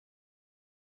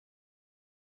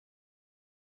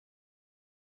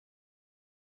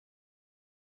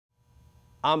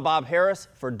I'm Bob Harris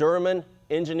for Durman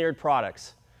Engineered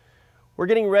Products. We're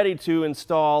getting ready to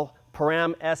install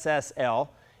Param SSL,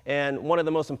 and one of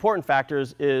the most important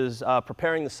factors is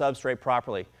preparing the substrate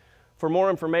properly. For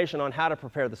more information on how to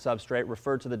prepare the substrate,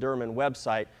 refer to the Durman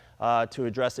website to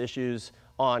address issues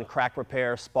on crack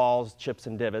repair, spalls, chips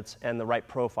and divots, and the right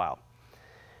profile.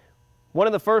 One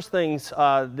of the first things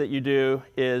that you do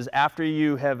is, after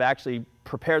you have actually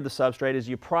prepared the substrate, is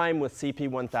you prime with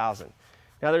CP1000.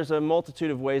 Now, there's a multitude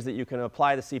of ways that you can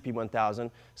apply the CP1000.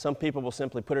 Some people will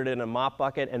simply put it in a mop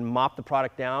bucket and mop the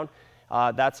product down.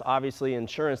 That's obviously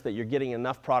insurance that you're getting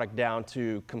enough product down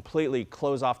to completely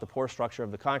close off the pore structure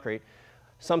of the concrete.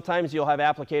 Sometimes you'll have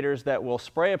applicators that will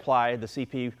spray apply the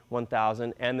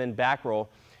CP1000 and then back roll.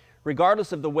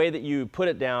 Regardless of the way that you put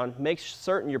it down, make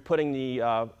certain you're putting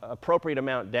the appropriate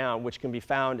amount down, which can be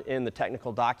found in the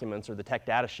technical documents or the tech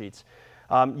data sheets.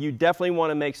 You definitely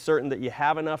want to make certain that you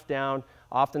have enough down.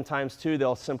 Oftentimes, too,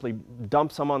 they'll simply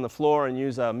dump some on the floor and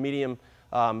use a medium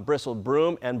bristled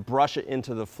broom and brush it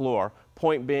into the floor.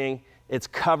 Point being, it's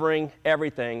covering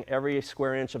everything, every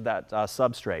square inch of that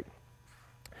substrate.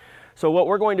 So what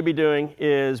we're going to be doing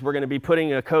is we're going to be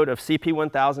putting a coat of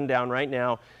CP1000 down right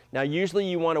now. Now, usually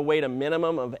you want to wait a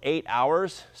minimum of 8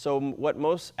 hours. So what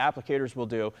most applicators will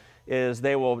do is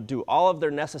they will do all of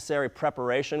their necessary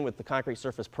preparation with the concrete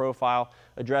surface profile,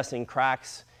 addressing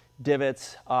cracks,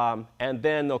 divots, and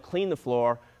then they'll clean the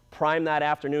floor, prime that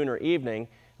afternoon or evening,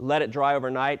 let it dry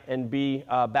overnight, and be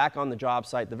back on the job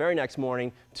site the very next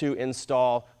morning to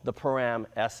install the Param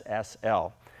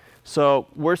SSL. So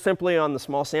we're simply on the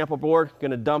small sample board going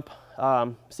to dump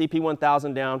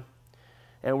CP1000 down,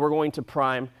 and we're going to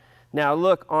prime. Now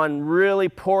look, on really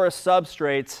porous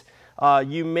substrates,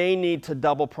 you may need to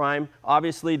double prime.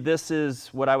 Obviously, this is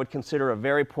what I would consider a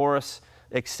very porous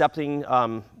accepting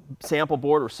sample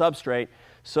board or substrate,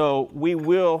 so we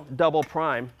will double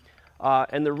prime.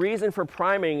 And the reason for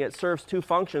priming, it serves two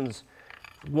functions.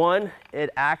 One,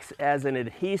 it acts as an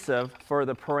adhesive for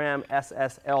the Param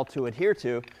SSL to adhere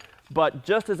to, but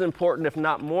just as important, if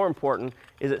not more important,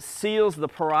 is it seals the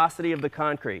porosity of the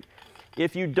concrete.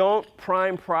 If you don't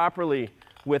prime properly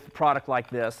with a product like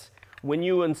this, when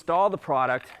you install the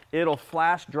product, it'll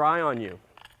flash dry on you,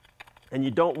 and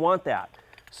you don't want that.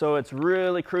 So it's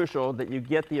really crucial that you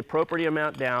get the appropriate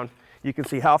amount down. You can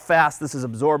see how fast this is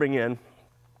absorbing in.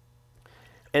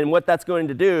 And what that's going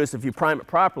to do is, if you prime it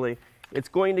properly, it's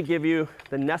going to give you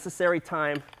the necessary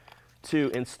time to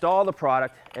install the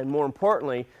product, and more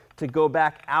importantly, to go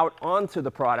back out onto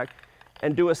the product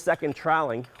and do a second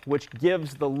troweling, which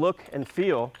gives the look and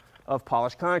feel of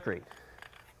polished concrete.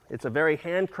 It's a very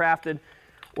handcrafted,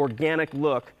 organic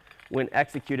look when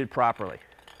executed properly.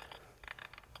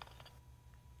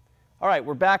 All right,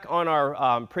 we're back on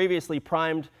our previously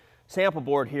primed sample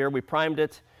board here. We primed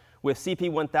it with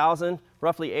CP1000.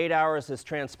 Roughly 8 hours has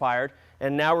transpired,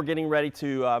 and now we're getting ready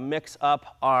to mix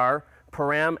up our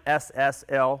Param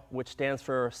SSL, which stands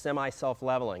for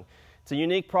semi-self-leveling. It's a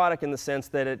unique product in the sense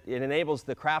that it enables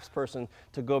the craftsperson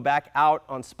to go back out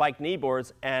on spiked knee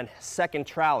boards and second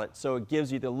trowel it, so it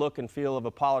gives you the look and feel of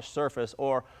a polished surface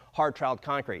or hard troweled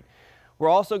concrete. We're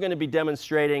also going to be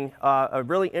demonstrating a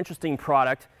really interesting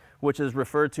product, which is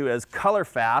referred to as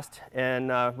Colorfast, and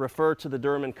refer to the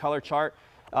Durman color chart.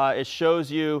 It shows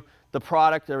you the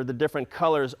product or the different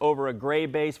colors over a gray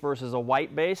base versus a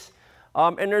white base.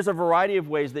 And there's a variety of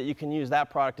ways that you can use that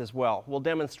product as well. We'll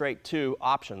demonstrate two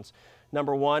options.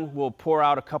 Number one, we'll pour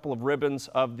out a couple of ribbons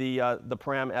of the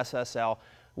Param SSL.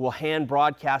 We'll hand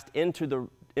broadcast into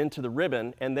the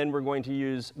ribbon, and then we're going to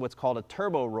use what's called a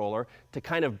turbo roller to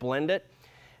kind of blend it.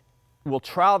 We'll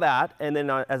trowel that, and then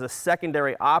as a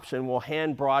secondary option, we'll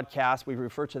hand broadcast. We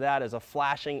refer to that as a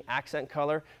flashing accent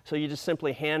color. So you just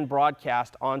simply hand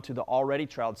broadcast onto the already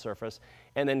troweled surface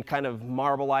and then kind of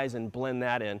marbleize and blend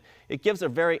that in. It gives a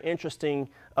very interesting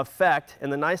effect,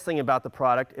 and the nice thing about the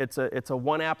product, it's a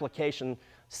one application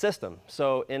system.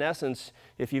 So in essence,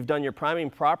 if you've done your priming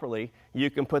properly,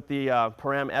 you can put the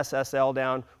Param SSL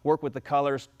down, work with the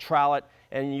colors, trowel it,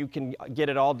 and you can get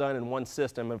it all done in one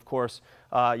system. Of course,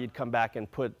 you'd come back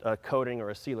and put a coating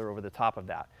or a sealer over the top of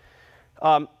that.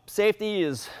 Safety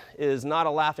is not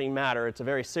a laughing matter. It's a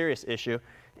very serious issue.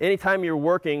 Anytime you're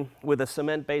working with a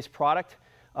cement-based product,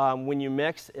 when you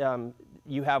mix,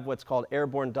 you have what's called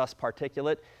airborne dust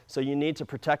particulate. So you need to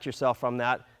protect yourself from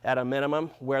that at a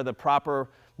minimum. Wear the proper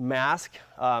mask,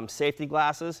 safety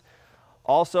glasses.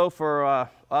 Also, for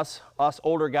us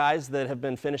older guys that have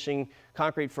been finishing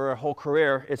concrete for a whole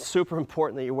career, it's super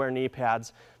important that you wear knee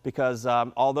pads, because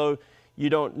although you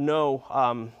don't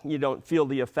know, you don't feel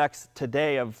the effects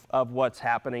today of what's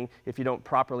happening if you don't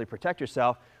properly protect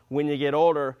yourself, when you get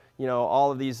older, you know,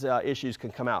 all of these issues can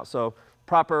come out. So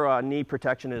proper knee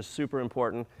protection is super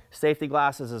important. Safety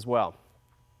glasses as well.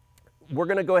 We're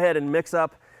going to go ahead and mix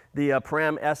up the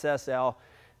Param SSL.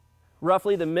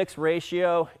 Roughly the mix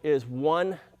ratio is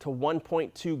 1 to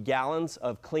 1.2 gallons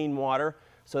of clean water.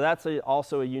 So that's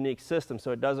also a unique system,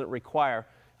 so it doesn't require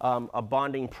a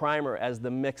bonding primer as the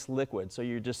mixed liquid. So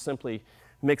you're just simply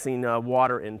mixing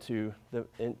water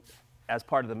as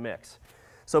part of the mix.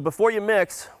 So before you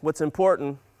mix, what's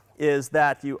important is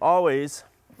that you always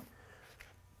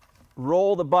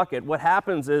roll the bucket. What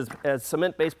happens is, as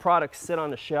cement-based products sit on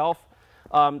the shelf,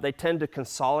 they tend to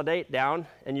consolidate down,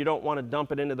 and you don't want to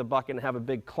dump it into the bucket and have a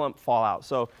big clump fall out.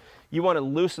 So you want to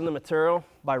loosen the material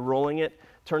by rolling it,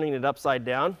 turning it upside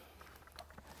down.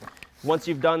 Once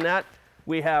you've done that,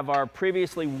 we have our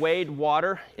previously weighed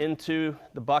water into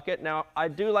the bucket. Now, I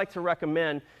do like to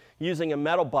recommend using a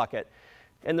metal bucket.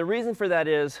 And the reason for that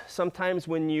is sometimes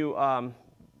when you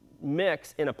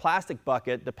mix in a plastic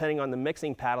bucket, depending on the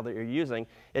mixing paddle that you're using,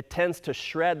 it tends to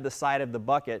shred the side of the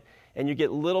bucket, and you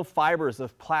get little fibers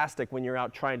of plastic when you're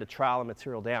out trying to trowel a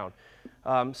material down.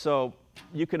 So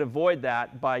you can avoid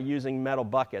that by using metal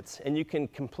buckets, and you can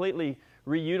completely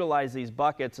reutilize these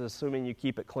buckets assuming you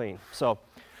keep it clean. So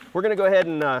we're going to go ahead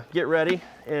and get ready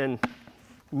and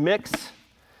mix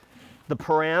the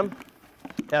Param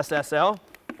SSL.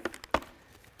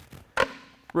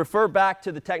 Refer back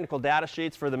to the technical data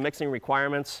sheets for the mixing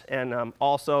requirements and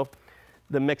also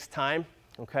the mix time,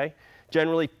 okay?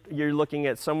 Generally, you're looking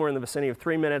at somewhere in the vicinity of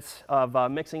 3 minutes of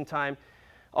mixing time.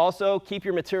 Also, keep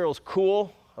your materials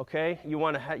cool, okay? You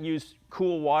want to use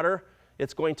cool water.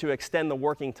 It's going to extend the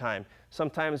working time.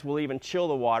 Sometimes we'll even chill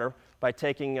the water by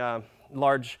taking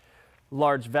large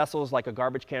vessels like a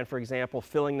garbage can, for example,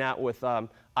 filling that with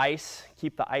ice,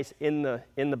 keep the ice in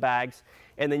the bags,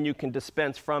 and then you can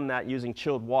dispense from that using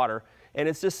chilled water. And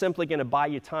it's just simply going to buy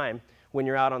you time when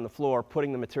you're out on the floor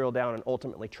putting the material down and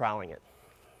ultimately troweling it.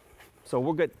 So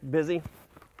we'll get busy.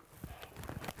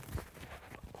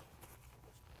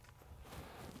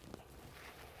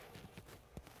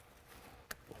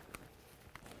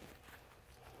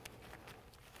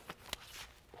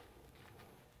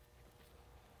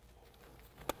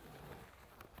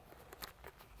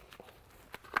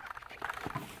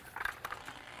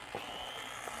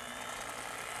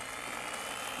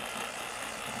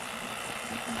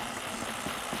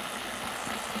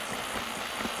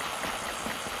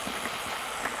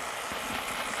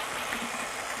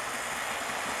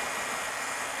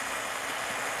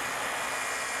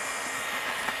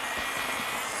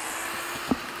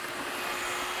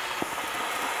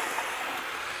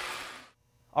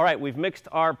 All right, we've mixed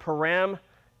our Param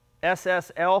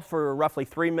SSL for roughly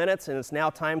 3 minutes, and it's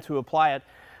now time to apply it.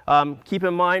 Keep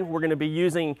in mind, we're going to be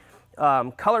using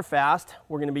Colorfast.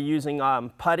 We're going to be using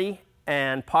putty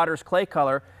and potter's clay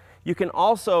color. You can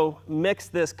also mix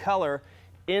this color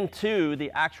into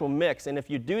the actual mix, and if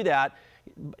you do that,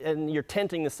 and you're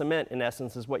tinting the cement in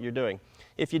essence is what you're doing.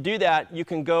 If you do that, you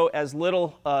can go as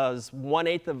little as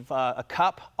 1/8 of a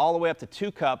cup all the way up to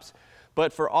 2 cups.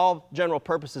 But for all general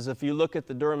purposes, if you look at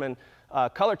the Durman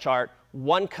color chart,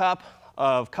 1 cup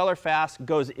of Colorfast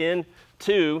goes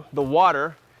into the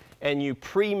water, and you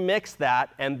pre-mix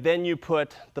that, and then you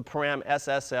put the Param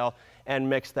SSL and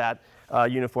mix that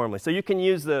uniformly. So you can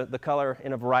use the color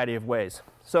in a variety of ways.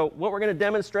 So what we're going to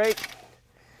demonstrate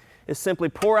is simply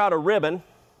pour out a ribbon,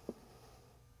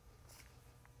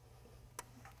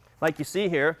 like you see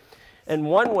here. And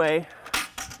one way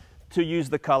to use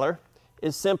the color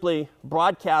is simply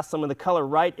broadcast some of the color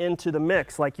right into the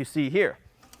mix like you see here.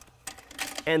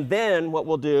 And then what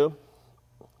we'll do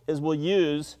is we'll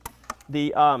use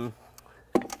the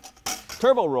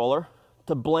turbo roller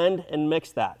to blend and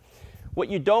mix that. What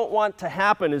you don't want to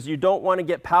happen is you don't want to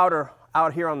get powder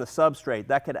out here on the substrate.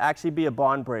 That could actually be a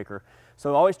bond breaker.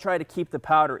 So always try to keep the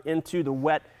powder into the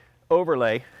wet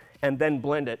overlay and then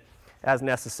blend it as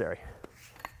necessary.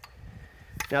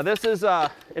 Now this is an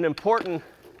important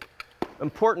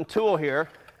tool here,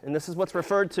 and this is what's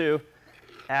referred to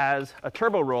as a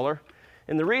turbo roller.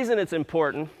 And the reason it's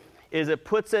important is it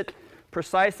puts it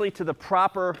precisely to the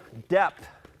proper depth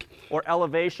or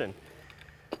elevation.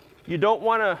 You don't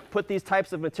want to put these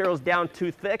types of materials down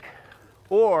too thick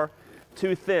or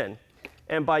too thin.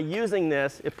 And by using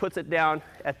this, it puts it down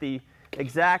at the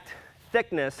exact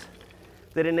thickness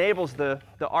that enables the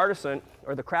artisan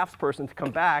or the craftsperson to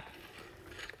come back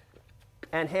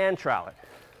and hand trowel it.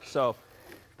 So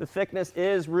the thickness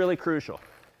is really crucial.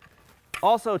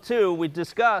 Also, too, we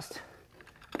discussed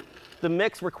the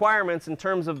mix requirements in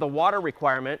terms of the water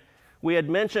requirement. We had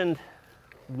mentioned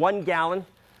 1 gallon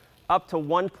up to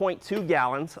 1.2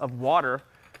 gallons of water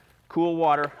cool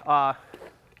water.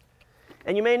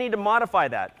 And you may need to modify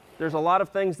that. There's a lot of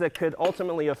things that could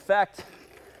ultimately affect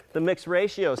the mix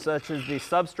ratio, such as the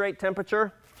substrate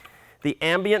temperature, the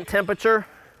ambient temperature,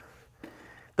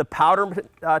 the powder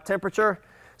temperature.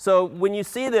 So when you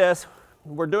see this,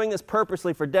 we're doing this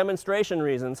purposely for demonstration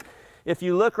reasons. If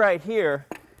you look right here,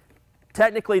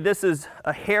 technically this is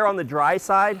a hair on the dry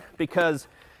side, because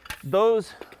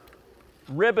those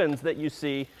ribbons that you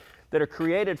see that are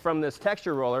created from this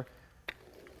texture roller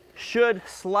should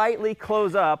slightly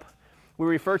close up. We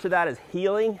refer to that as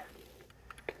healing.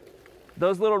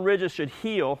 Those little ridges should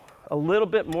heal a little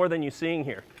bit more than you're seeing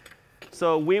here.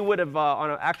 So we would have, on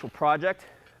an actual project,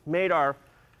 made our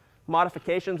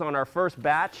modifications on our first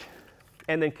batch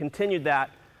and then continued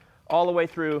that all the way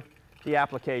through the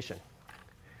application.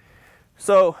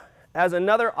 So as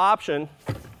another option,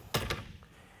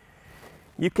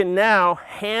 you can now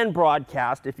hand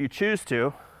broadcast, if you choose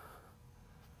to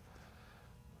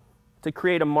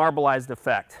create a marbleized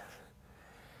effect.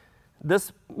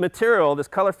 This material, this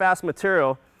Colorfast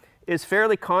material, is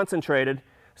fairly concentrated,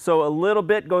 so a little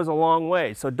bit goes a long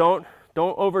way. So don't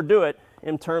overdo it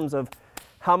in terms of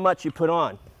how much you put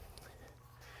on.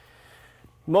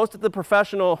 Most of the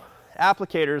professional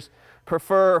applicators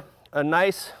prefer a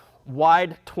nice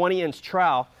wide 20-inch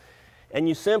trowel, and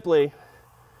you simply,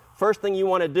 first thing you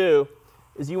want to do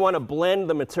is you want to blend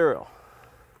the material.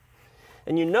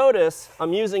 And you notice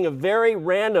I'm using a very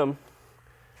random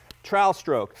trowel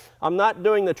stroke. I'm not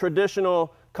doing the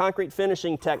traditional concrete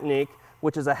finishing technique,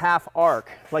 which is a half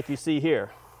arc like you see here,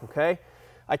 okay?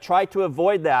 I try to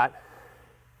avoid that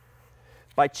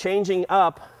by changing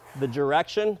up the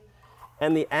direction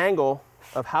and the angle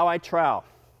of how I trowel.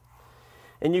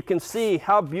 And you can see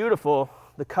how beautiful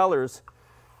the colors,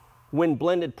 when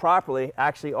blended properly,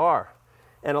 actually are.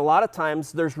 And a lot of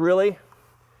times there's really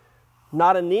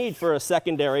not a need for a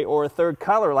secondary or a third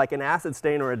color like an acid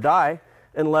stain or a dye,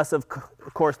 unless of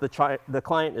course the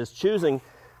client is choosing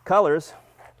colors.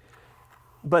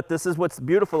 But this is what's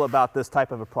beautiful about this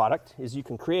type of a product, is you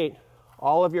can create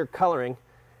all of your coloring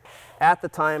at the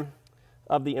time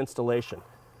of the installation.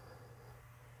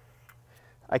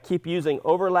 I keep using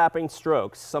overlapping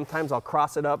strokes. Sometimes I'll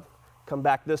cross it up, come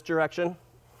back this direction.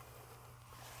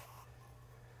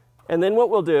 And then what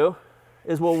we'll do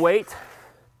is we'll wait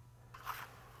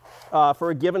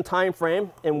for a given time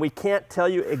frame, and we can't tell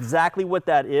you exactly what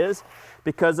that is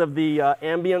because of the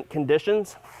ambient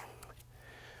conditions.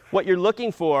 What you're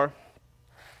looking for,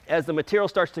 as the material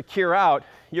starts to cure out,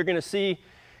 you're going to see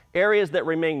areas that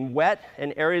remain wet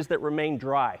and areas that remain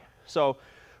dry. So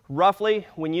roughly,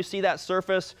 when you see that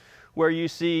surface where you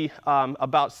see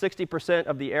about 60%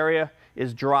 of the area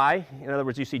is dry, in other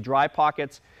words, you see dry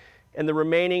pockets, and the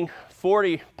remaining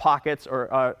 40 pockets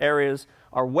or areas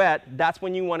are wet, that's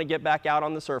when you want to get back out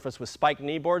on the surface with spiked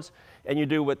knee boards, and you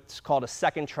do what's called a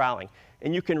second troweling.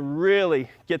 And you can really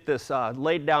get this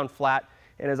laid down flat,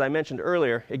 and as I mentioned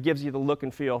earlier, it gives you the look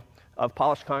and feel of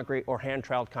polished concrete or hand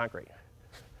troweled concrete.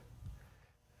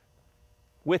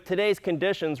 With today's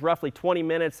conditions, roughly 20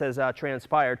 minutes has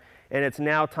transpired, and it's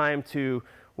now time to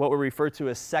what we refer to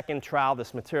as second trowel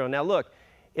this material. Now look,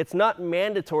 it's not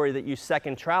mandatory that you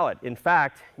second trowel it. In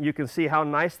fact, you can see how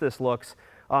nice this looks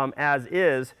as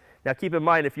is. Now keep in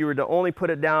mind, if you were to only put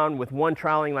it down with one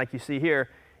troweling like you see here,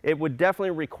 it would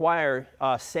definitely require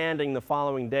sanding the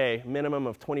following day, minimum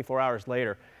of 24 hours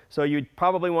later. So you'd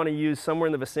probably want to use somewhere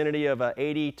in the vicinity of a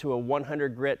 80 to a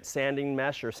 100 grit sanding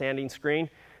mesh or sanding screen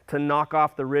to knock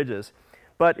off the ridges.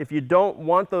 But if you don't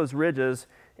want those ridges,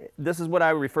 this is what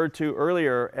I referred to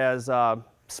earlier as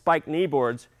spiked knee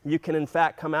boards. You can in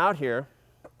fact come out here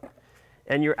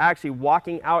and you're actually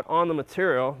walking out on the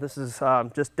material. This is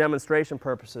just demonstration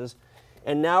purposes.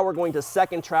 And now we're going to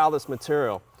second trowel this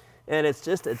material. And it's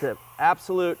an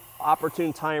absolute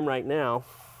opportune time right now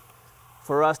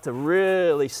for us to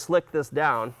really slick this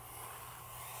down.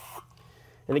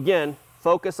 And again,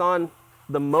 focus on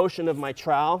the motion of my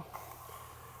trowel.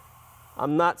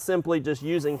 I'm not simply just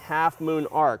using half moon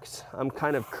arcs. I'm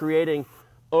kind of creating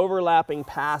overlapping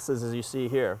passes as you see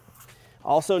here.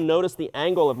 Also notice the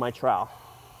angle of my trowel.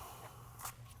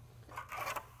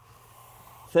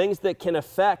 Things that can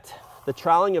affect the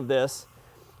troweling of this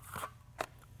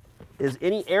is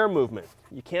any air movement.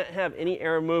 You can't have any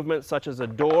air movement such as a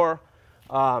door,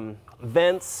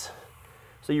 vents.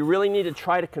 So you really need to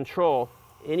try to control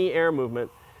any air movement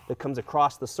that comes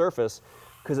across the surface,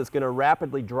 because it's going to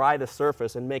rapidly dry the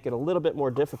surface and make it a little bit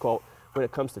more difficult when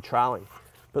it comes to troweling.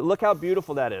 But look how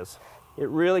beautiful that is. It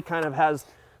really kind of has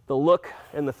the look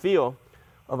and the feel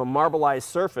of a marbleized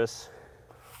surface,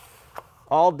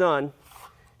 all done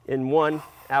in one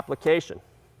application.